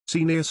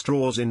Scenius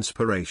draws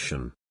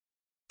inspiration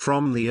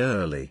from the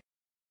early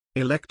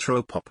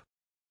electro-pop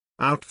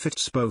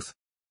outfits, both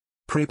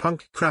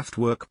pre-punk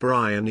Kraftwerk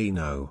Brian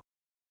Eno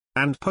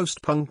and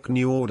post-punk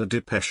New Order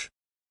Depeche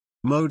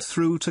Mode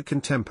through to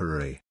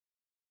contemporary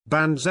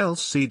bands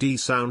LCD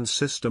Sound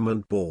System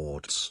and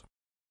Boards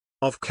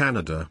of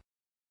Canada,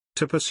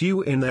 to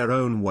pursue in their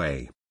own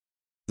way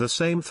the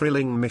same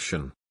thrilling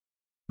mission: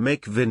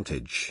 make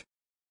vintage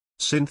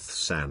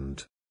synths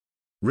and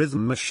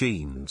rhythm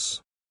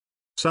machines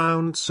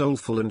sound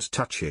soulful and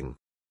touching.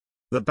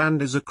 The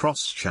band is a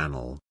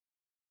cross-channel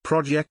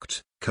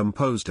project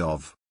composed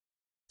of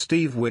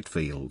Steve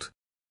Whitfield,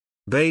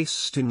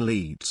 based in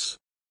Leeds,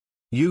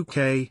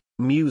 UK,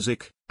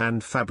 music,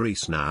 and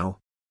Fabrice Now,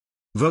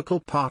 vocal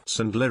parts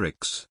and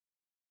lyrics,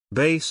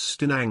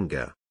 based in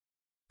Angers,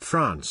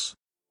 France.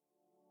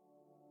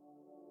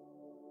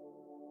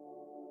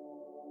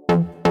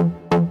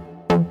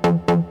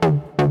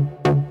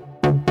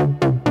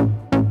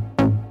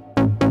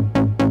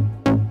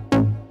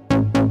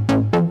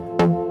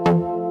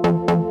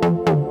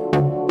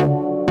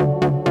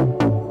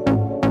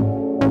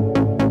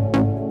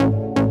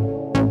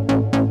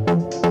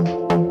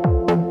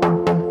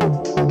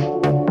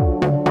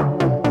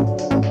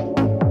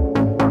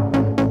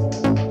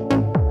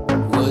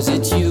 Was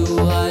it you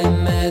I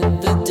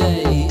met the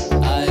day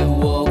I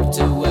walked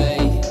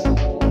away?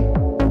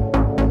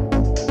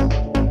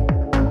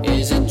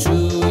 Is it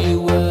true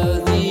you were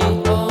the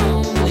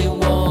only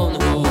one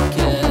who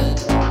cared?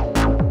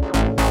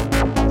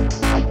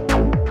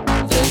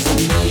 There's a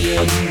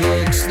million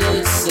books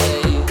that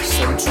say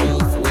some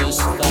truth was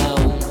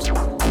found.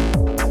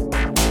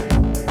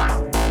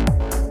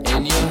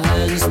 In your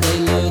hands they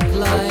look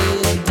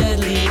like dead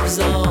leaves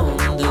on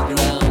the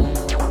ground.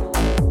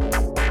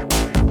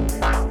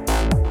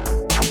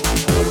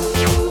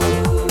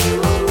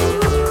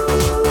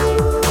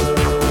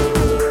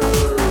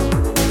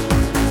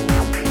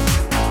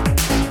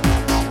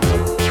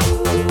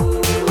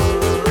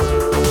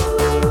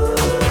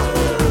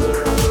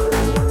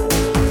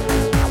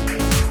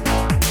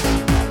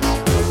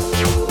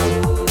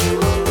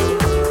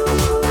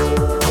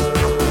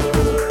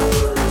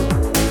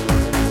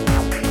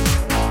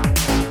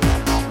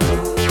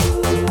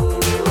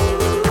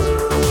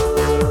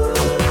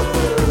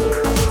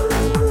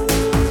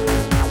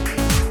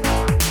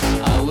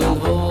 I will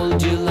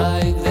hold you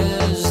like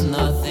there's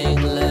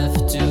nothing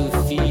left to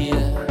fear,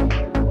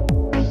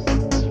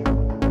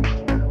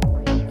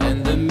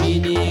 and the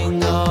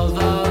meaning of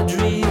our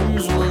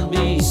dreams will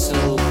be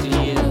so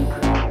clear.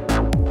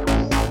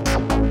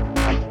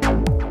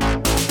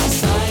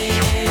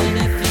 Sighing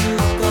if you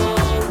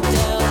can't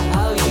tell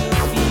how you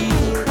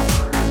feel.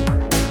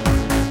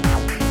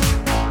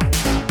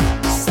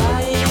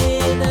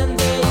 Sighing and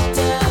they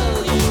tell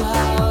you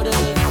how to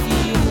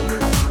feel.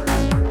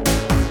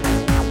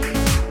 Glass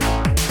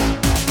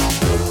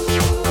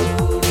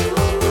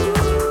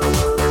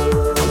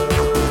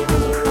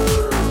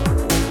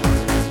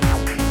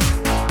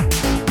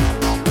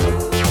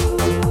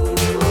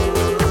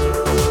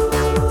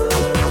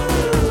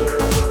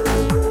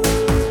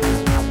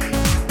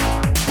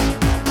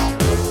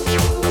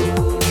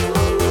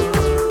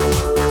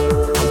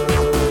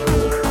rain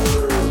will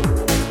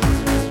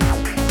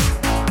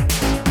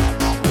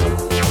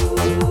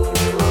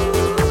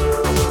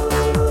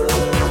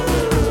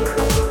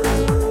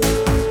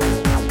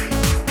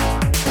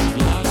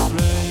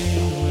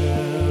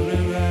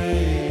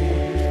erase,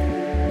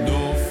 no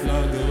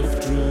flag of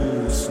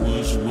truce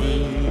was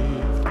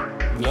waved.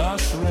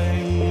 Glass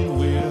rain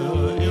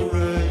will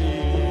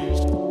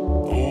erase,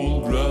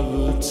 all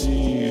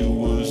gravity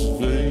was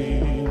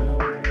vain.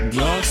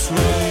 Glass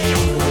rain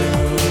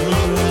will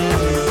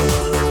erase,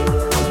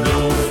 no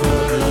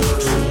flag of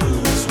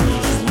truce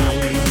was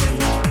waved.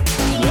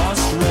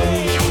 Glass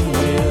rain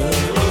will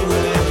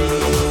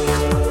erase,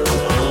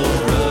 all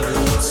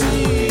gravity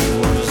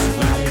was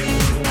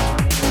vain.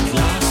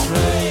 Glass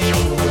rain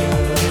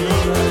will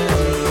erase,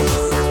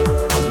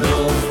 no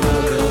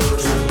flag of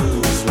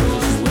truce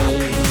was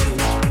waved.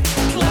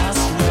 Glass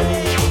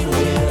rain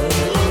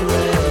will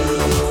erase,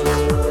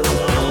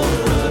 all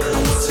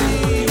gravity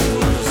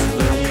was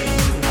vain.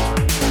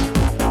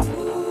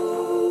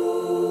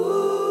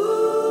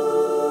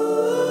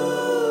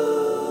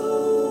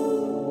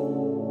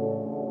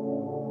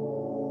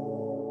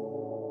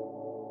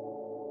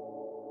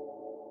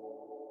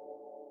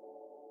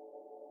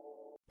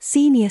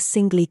 Scenius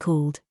singly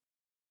called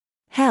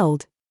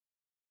Held.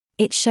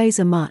 It shows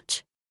a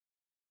much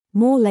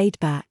more laid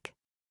back,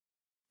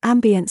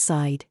 ambient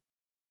side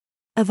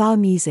of our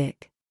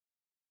music.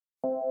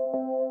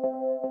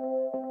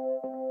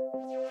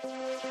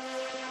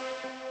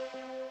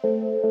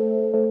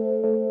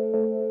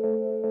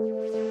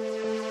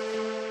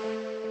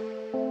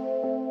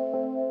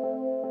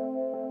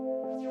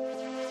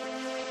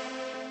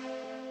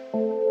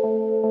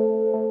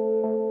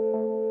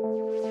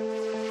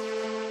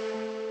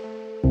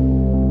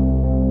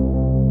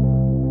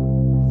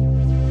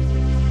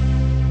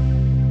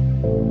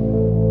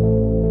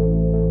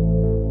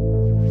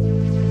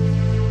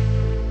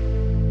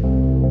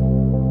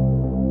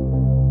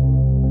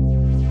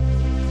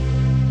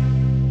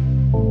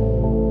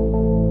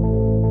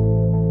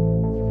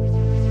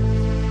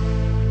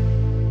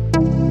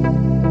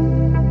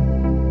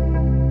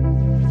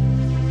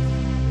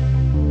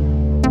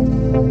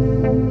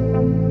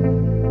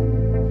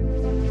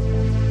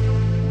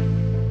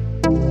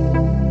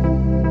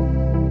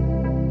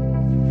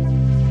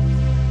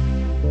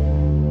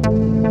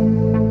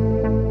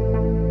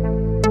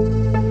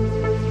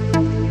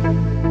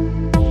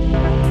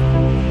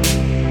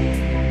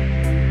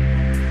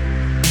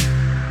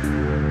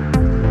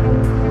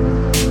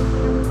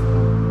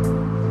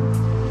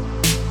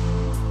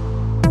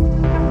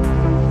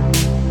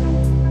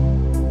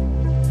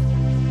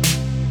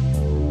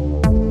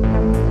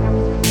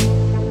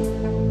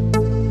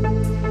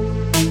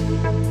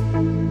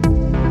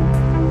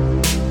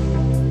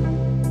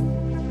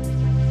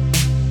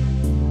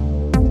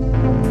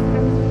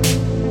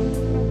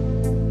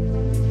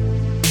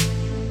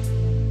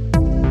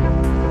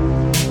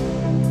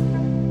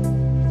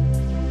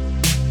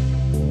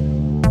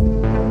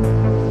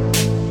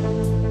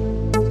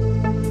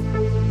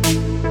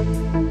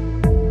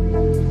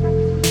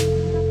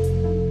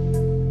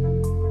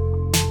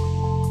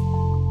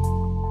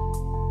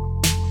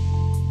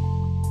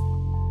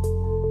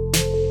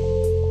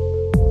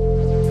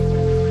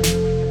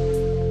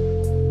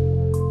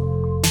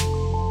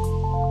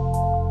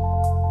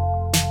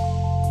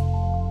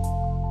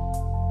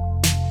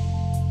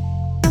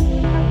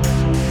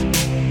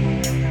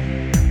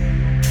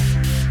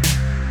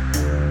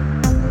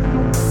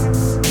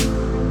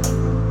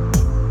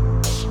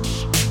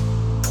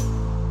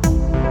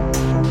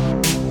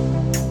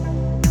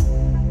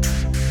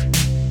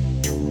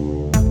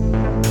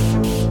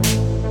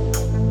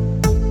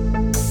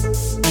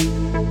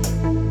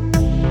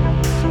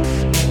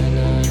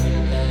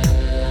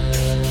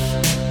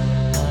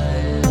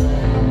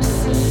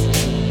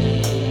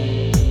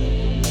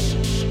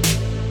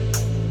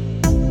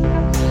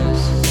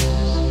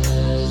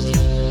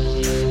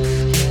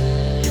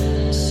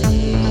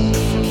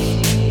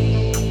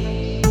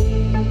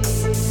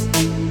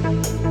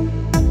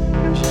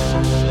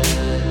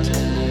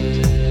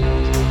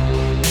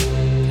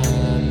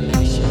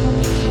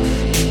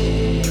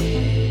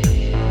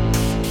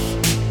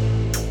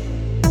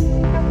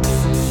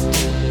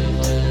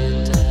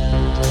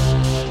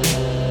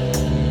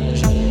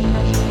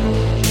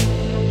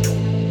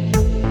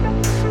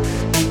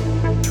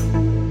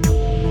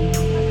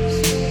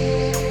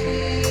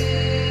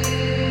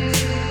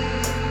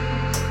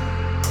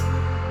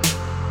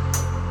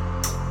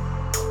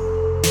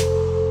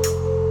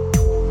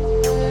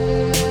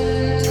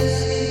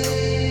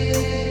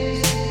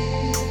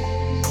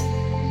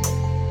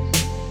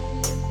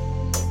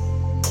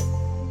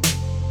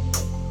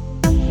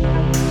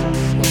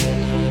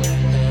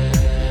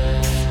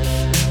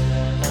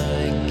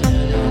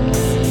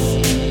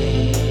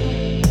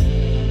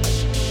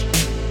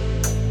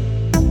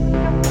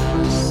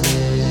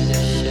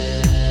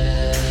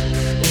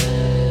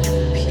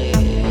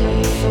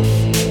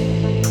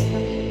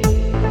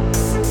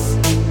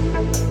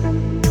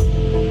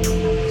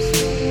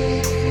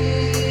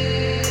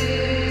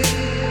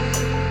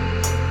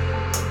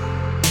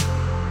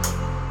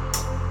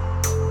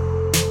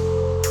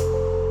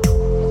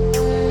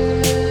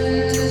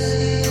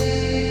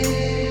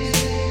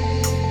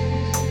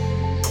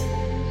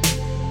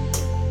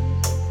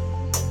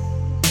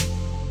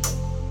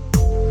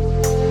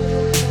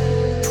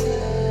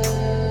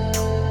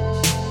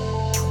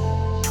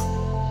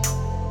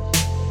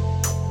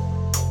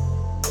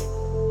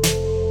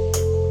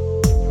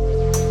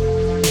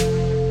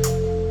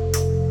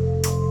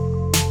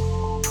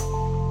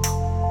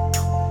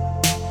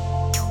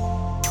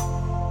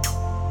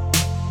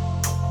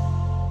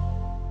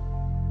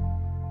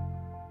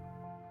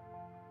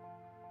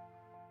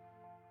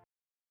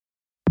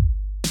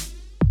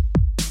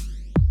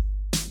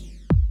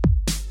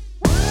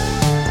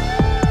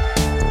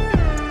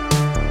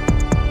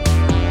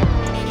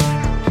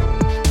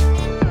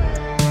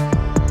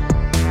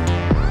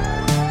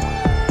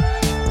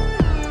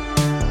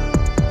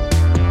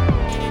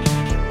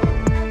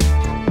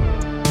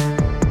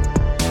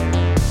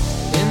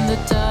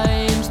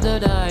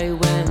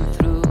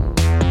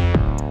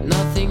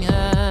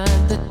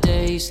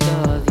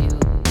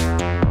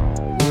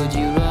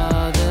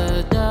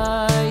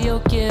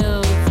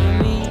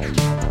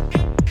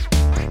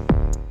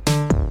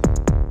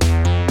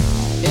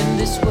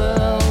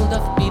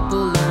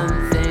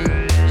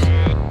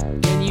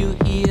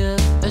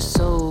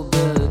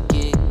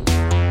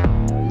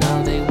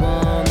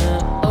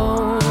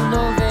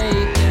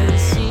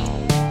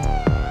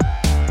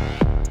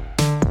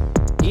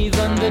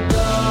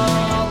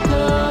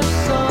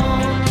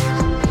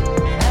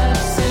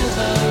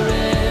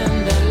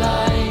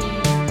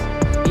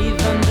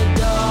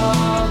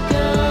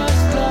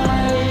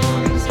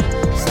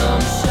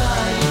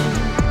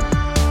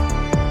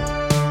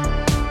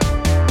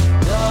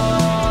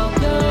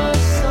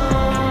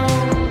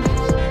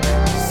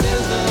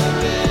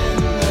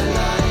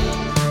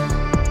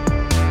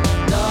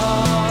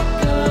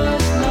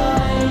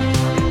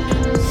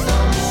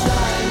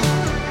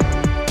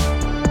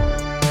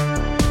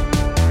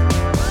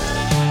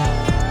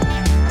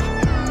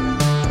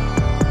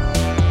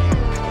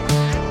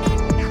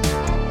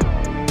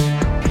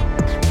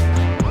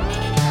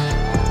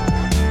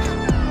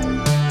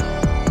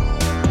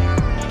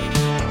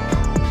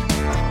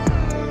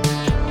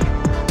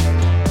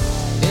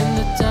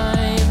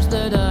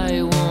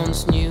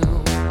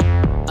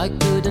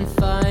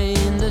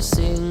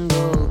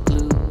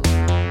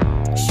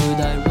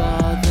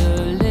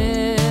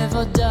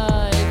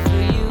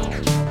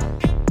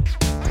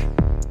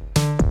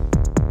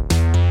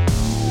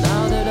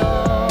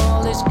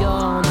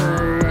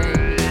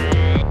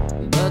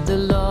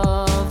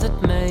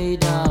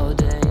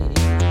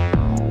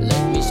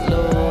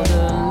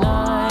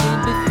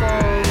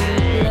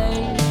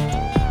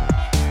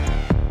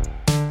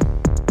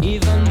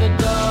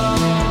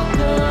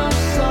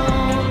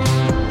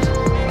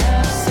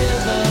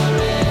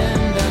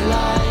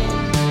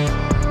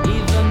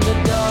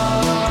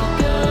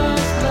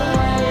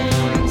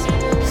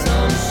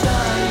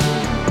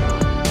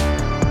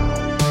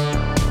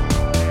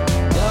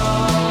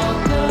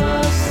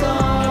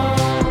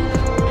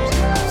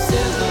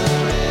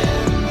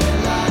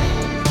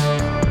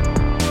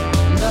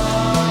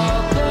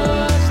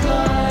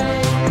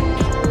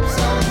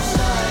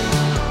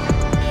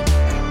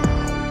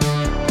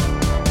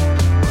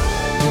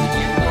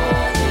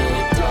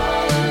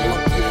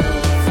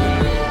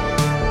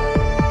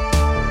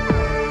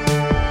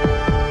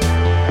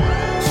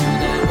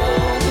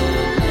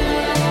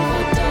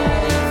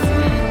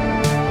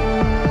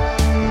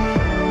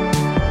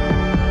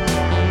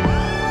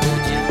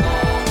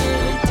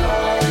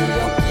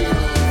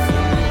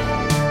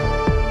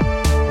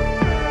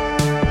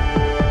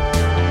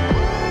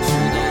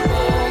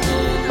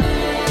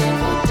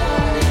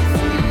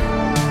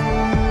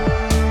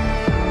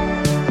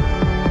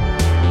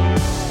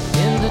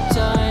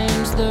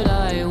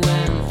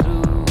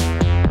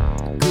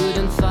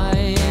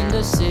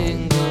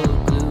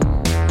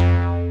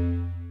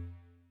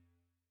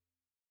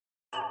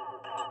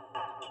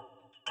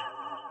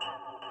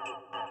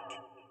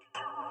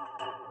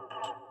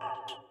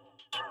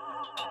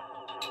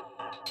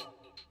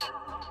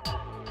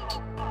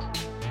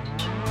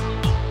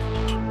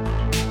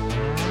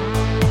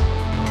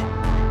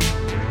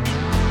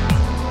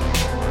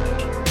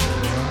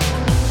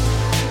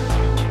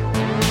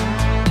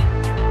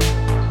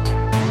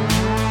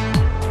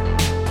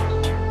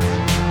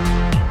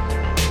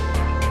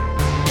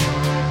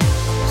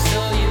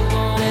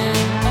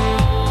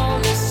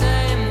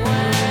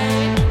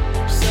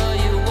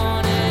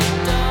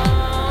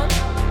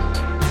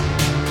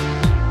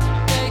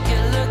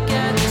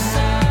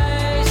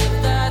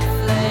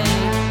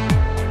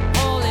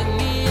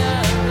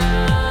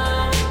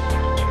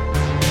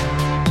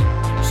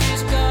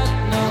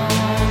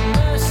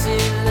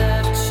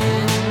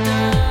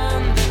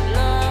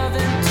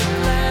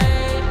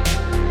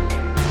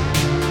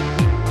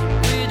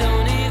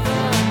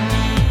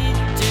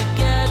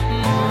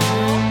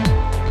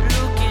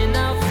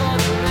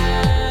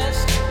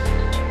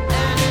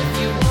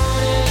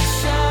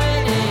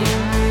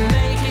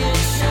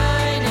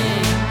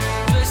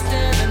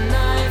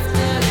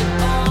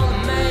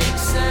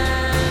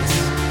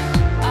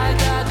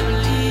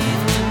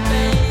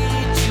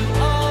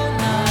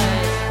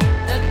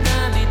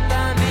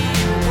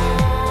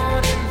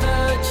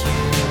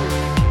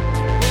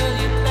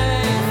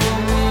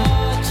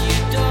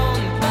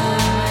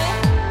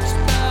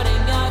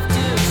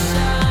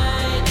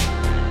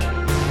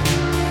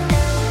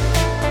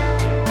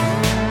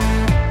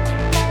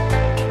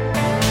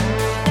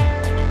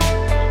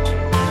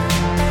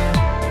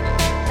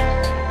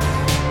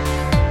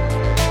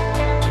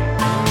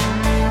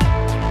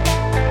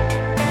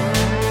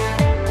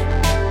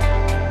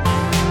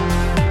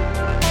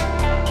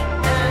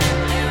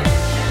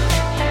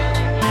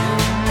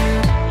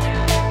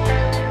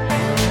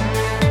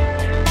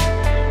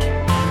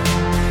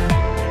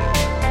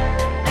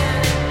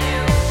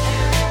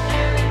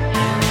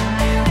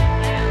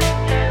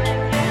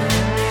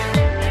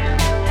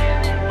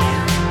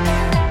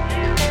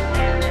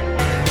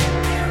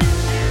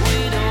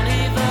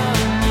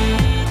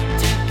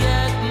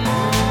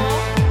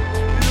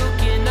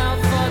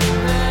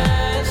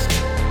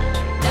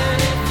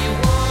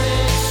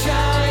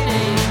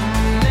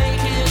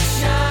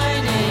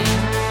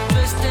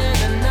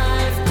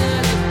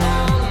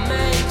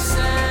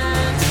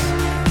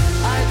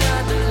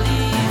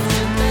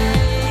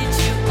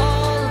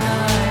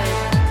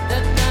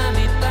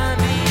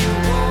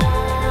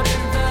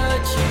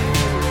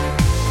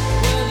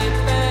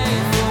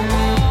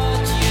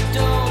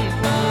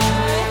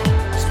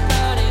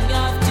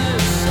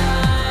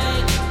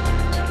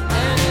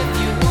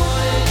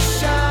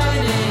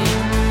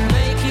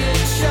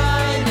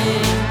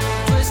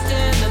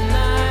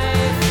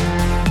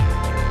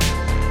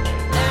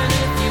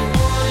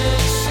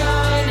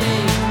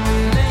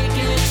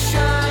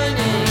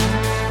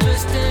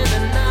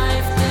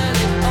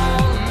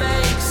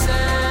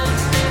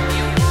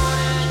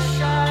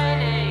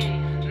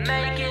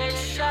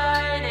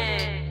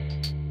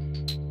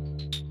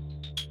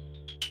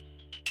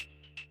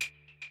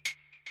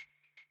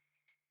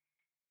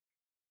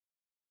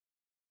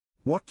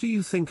 What do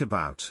you think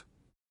about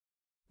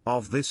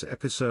of this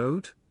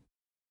episode?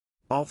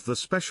 Of the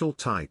special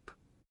type?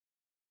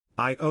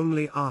 I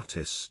only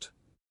artist.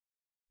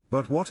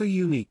 But what a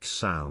unique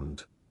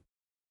sound.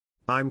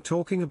 I'm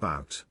talking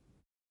about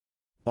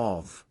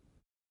of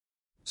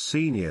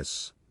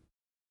scenius.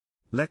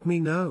 Let me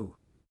know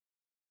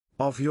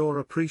of your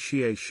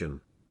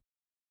appreciation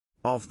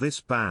of this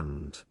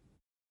band.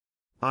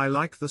 I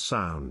like the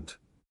sound.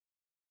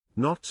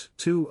 Not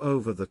too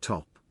over the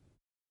top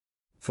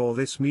for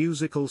this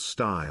musical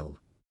style.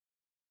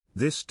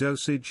 This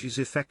dosage is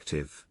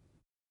effective.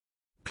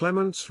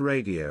 Clement's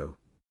Radio.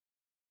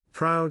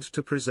 Proud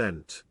to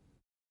present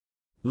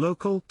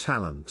local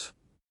talent.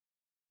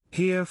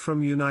 Here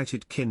from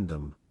United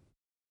Kingdom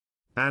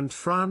and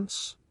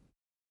France.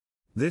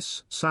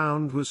 This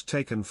sound was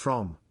taken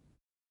from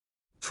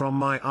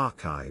my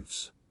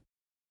archives.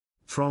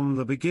 From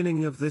the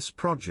beginning of this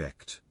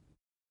project.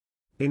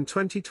 In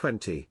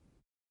 2020.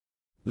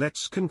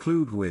 Let's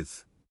conclude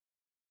with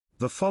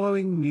the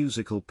following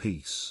musical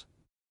piece.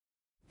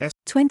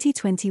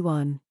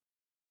 2021.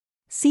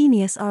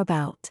 Scenius are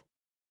about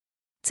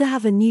to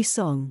have a new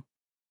song.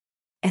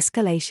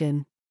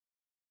 Escalation.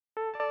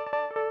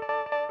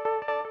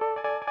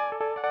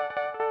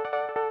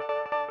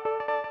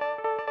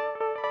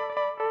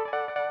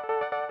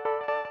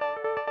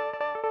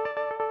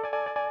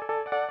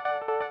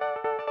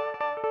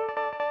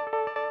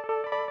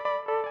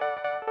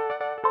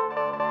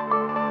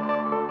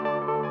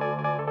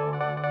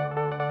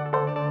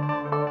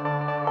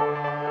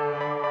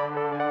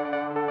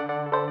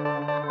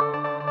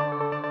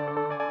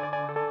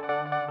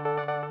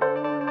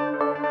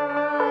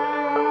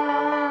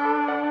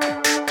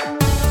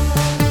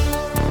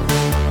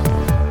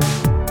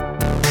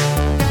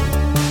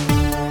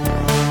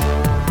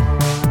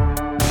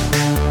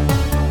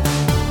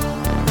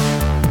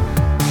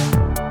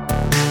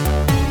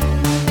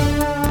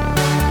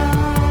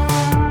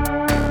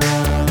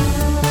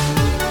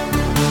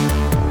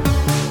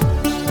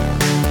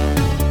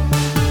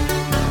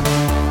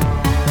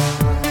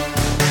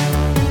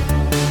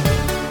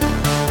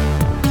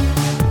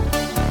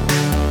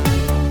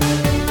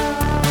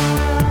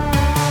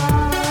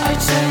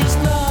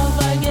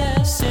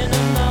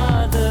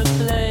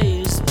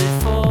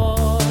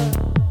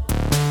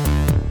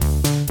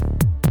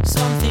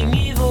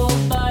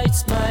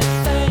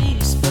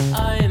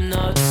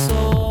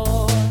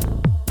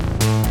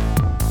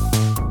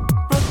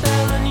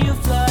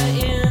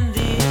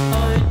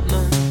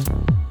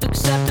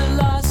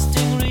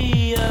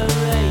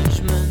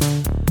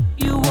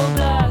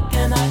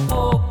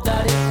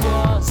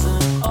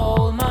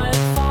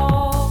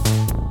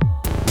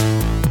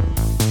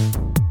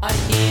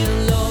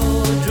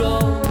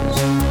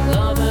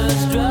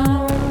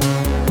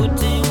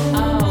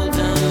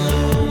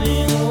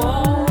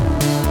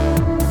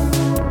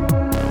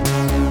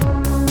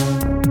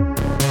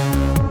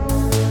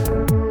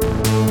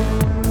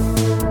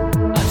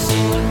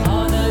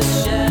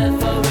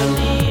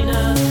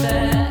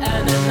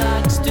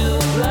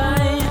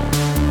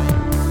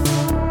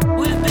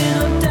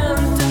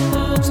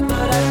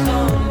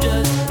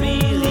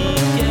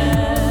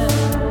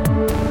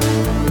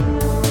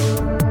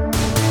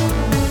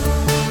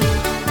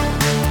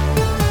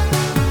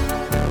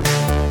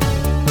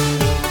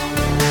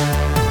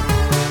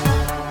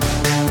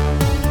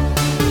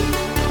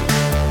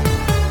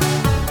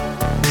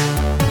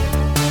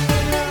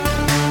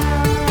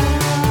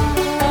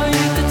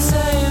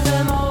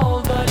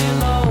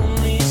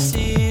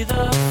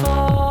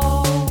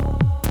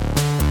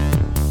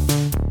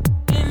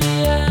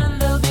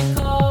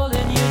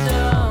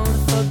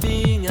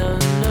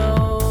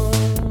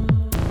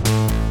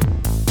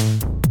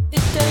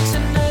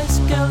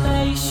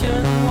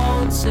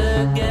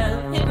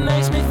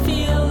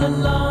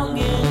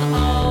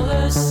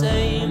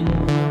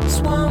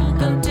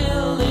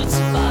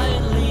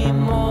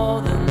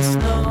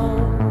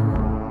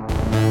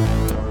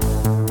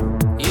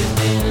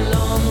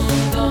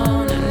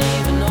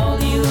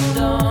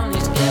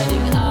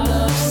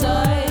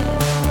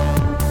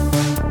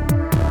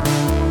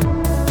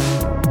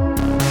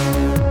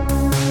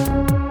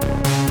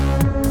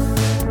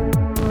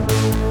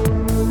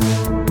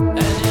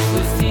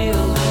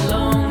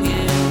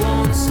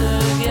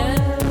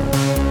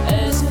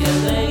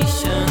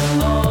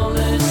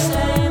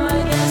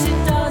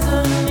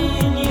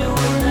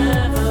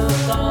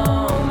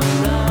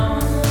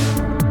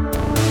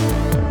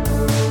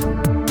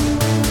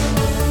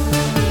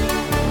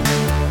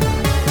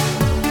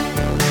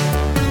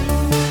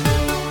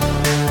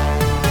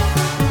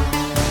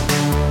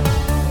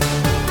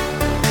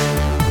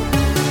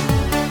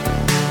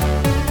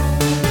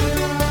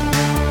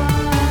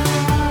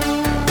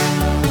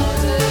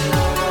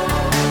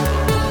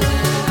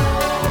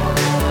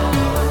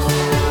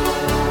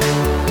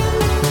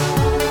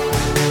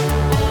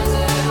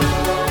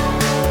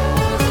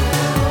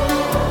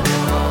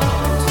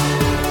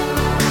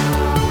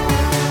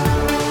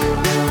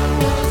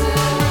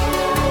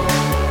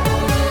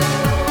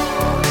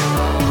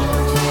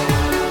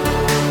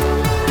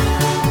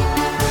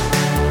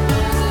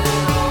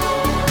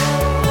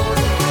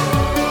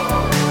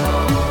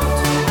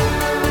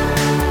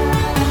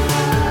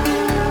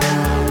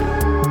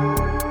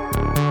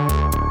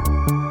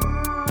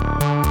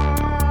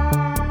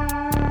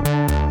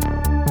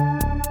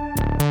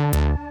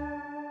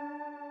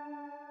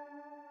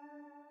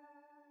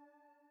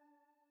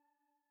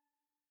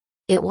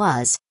 It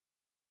was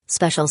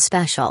special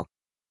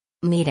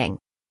meeting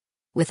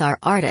with our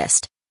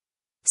artist.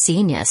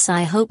 Scenius.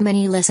 I hope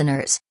many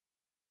listeners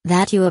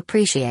that you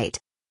appreciate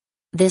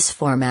this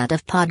format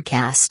of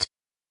podcast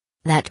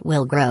that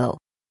will grow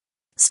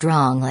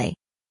strongly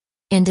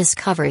in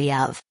discovery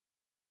of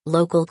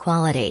local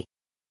quality.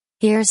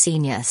 Here's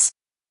Scenius.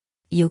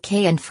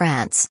 UK and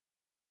France.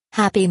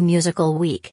 Happy musical week.